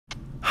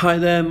Hi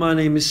there, my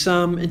name is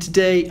Sam and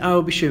today I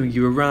will be showing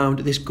you around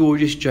this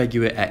gorgeous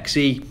Jaguar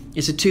XE.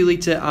 It's a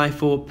 2-litre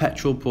i4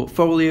 petrol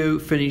portfolio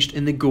finished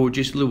in the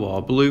gorgeous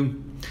Loire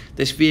Blue.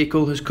 This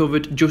vehicle has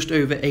covered just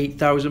over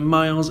 8,000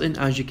 miles and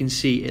as you can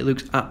see it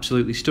looks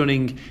absolutely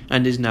stunning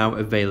and is now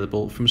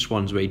available from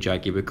Swansway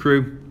Jaguar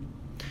Crewe.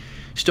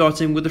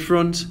 Starting with the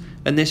front,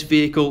 and this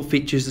vehicle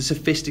features the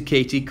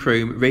sophisticated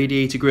chrome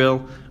radiator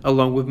grille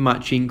along with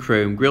matching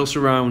chrome grille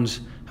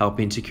surrounds,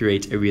 helping to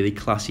create a really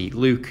classy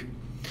look.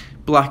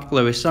 Black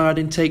lower side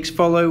intakes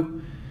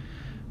follow,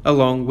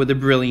 along with the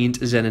brilliant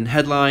xenon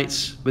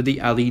headlights with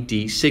the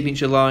LED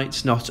signature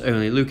lights not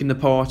only looking the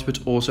part but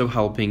also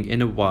helping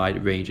in a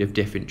wide range of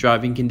different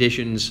driving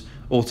conditions,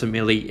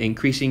 ultimately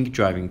increasing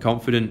driving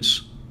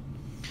confidence.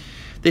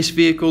 This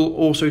vehicle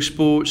also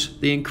sports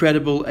the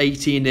incredible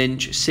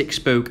 18-inch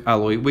 6-spoke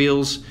alloy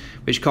wheels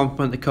which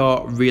complement the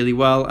car really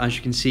well, as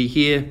you can see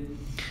here.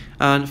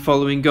 And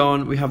following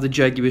on, we have the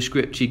Jaguar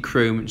scripted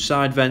chrome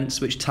side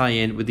vents which tie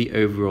in with the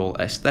overall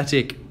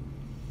aesthetic.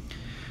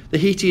 The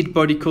heated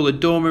body coloured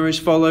door mirrors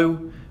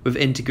follow with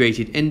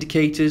integrated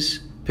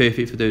indicators,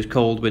 perfect for those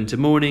cold winter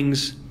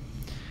mornings.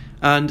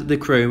 And the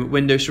chrome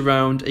window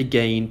surround,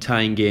 again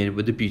tying in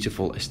with the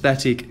beautiful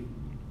aesthetic.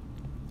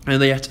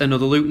 And yet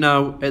another look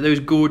now at those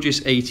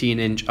gorgeous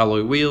 18-inch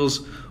alloy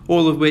wheels,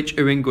 all of which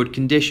are in good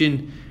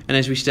condition. And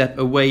as we step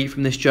away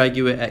from this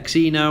Jaguar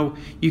XE now,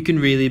 you can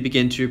really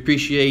begin to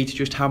appreciate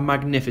just how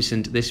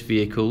magnificent this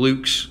vehicle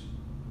looks.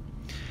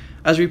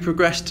 As we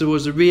progress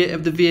towards the rear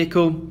of the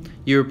vehicle,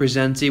 you are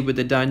presented with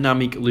a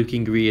dynamic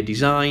looking rear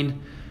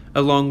design,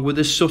 along with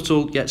a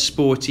subtle yet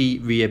sporty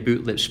rear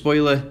boot lip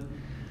spoiler,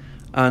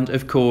 and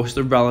of course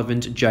the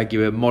relevant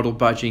Jaguar model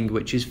badging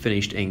which is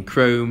finished in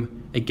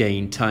chrome,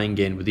 again tying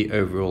in with the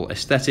overall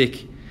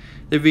aesthetic.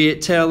 The rear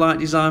taillight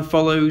design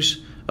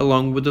follows,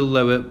 along with the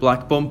lower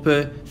black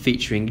bumper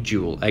featuring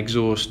dual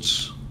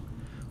exhausts.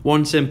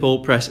 One simple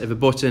press of a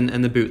button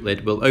and the boot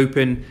lid will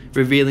open,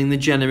 revealing the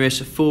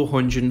generous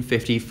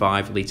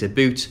 455-litre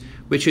boot,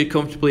 which should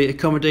comfortably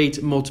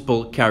accommodate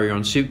multiple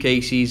carry-on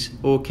suitcases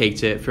or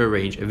cater for a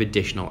range of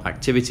additional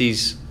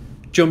activities.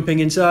 Jumping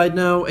inside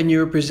now, and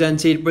you are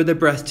presented with a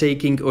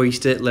breathtaking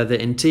oyster leather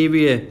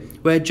interior,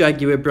 where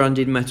Jaguar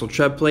branded metal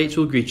tread plates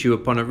will greet you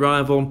upon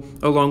arrival,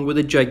 along with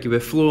a Jaguar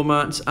floor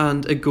mat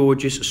and a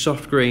gorgeous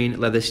soft grain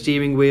leather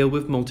steering wheel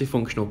with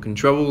multifunctional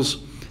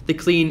controls. The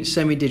clean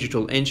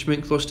semi-digital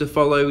instrument cluster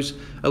follows,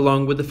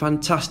 along with the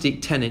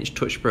fantastic 10-inch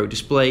Touch Pro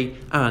display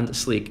and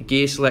sleek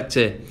gear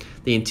selector.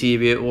 The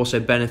interior also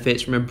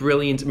benefits from a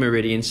brilliant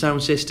Meridian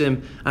sound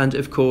system and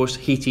of course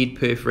heated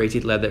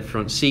perforated leather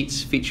front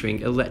seats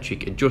featuring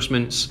electric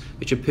adjustments,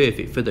 which are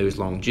perfect for those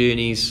long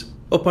journeys.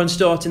 Upon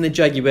starting the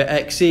Jaguar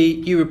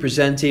XE, you are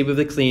presented with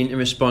a clean and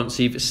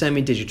responsive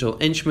semi-digital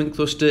instrument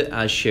cluster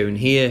as shown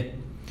here.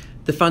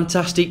 The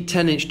fantastic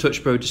 10-inch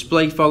Touch Pro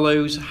display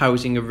follows,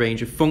 housing a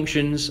range of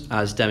functions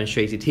as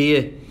demonstrated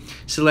here.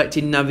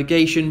 Selecting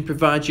navigation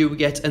provides you with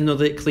yet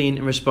another clean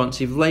and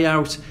responsive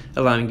layout,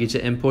 allowing you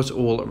to input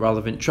all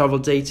relevant travel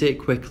data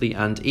quickly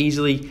and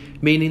easily,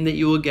 meaning that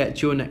you will get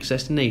to your next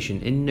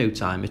destination in no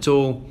time at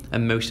all,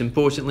 and most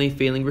importantly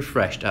feeling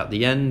refreshed at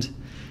the end.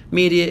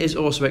 Media is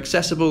also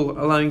accessible,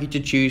 allowing you to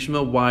choose from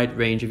a wide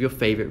range of your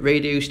favourite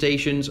radio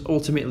stations,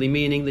 ultimately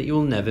meaning that you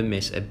will never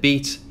miss a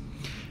beat.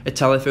 A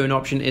telephone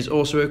option is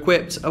also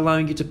equipped,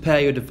 allowing you to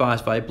pair your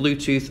device via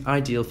Bluetooth,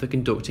 ideal for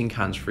conducting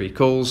hands-free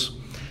calls.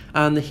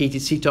 And the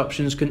heated seat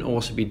options can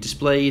also be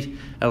displayed,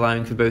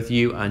 allowing for both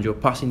you and your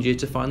passenger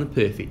to find the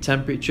perfect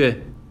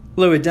temperature.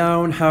 Lower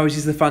down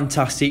houses the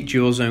fantastic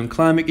dual zone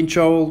climate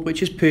control,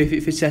 which is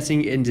perfect for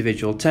setting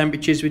individual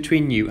temperatures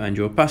between you and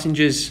your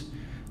passengers.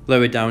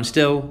 Lower down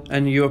still,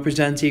 and you are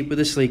presented with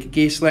a sleek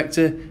gear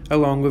selector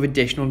along with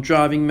additional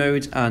driving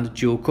modes and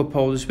dual cup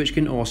holders which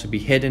can also be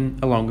hidden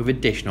along with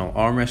additional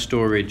armrest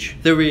storage.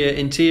 The rear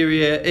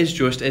interior is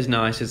just as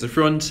nice as the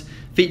front,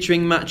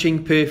 featuring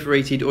matching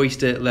perforated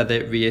oyster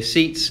leather rear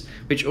seats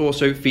which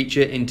also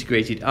feature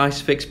integrated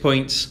ISOFIX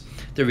points.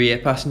 The rear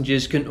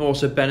passengers can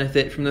also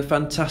benefit from the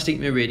fantastic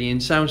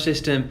Meridian sound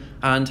system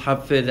and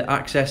have further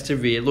access to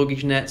rear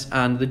luggage nets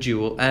and the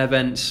dual air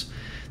vents.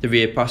 The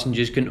rear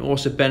passengers can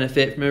also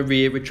benefit from a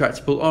rear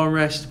retractable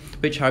armrest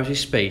which houses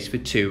space for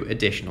 2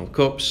 additional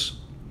cups.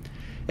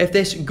 If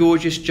this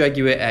gorgeous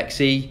Jaguar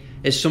XE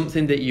is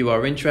something that you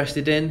are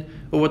interested in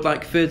or would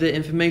like further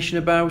information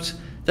about,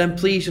 then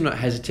please do not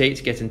hesitate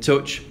to get in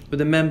touch with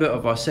a member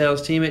of our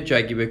sales team at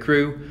Jaguar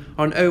Crewe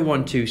on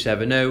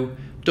 01270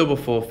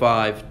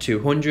 445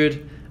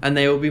 200 and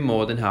they will be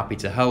more than happy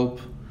to help.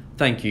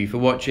 Thank you for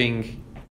watching.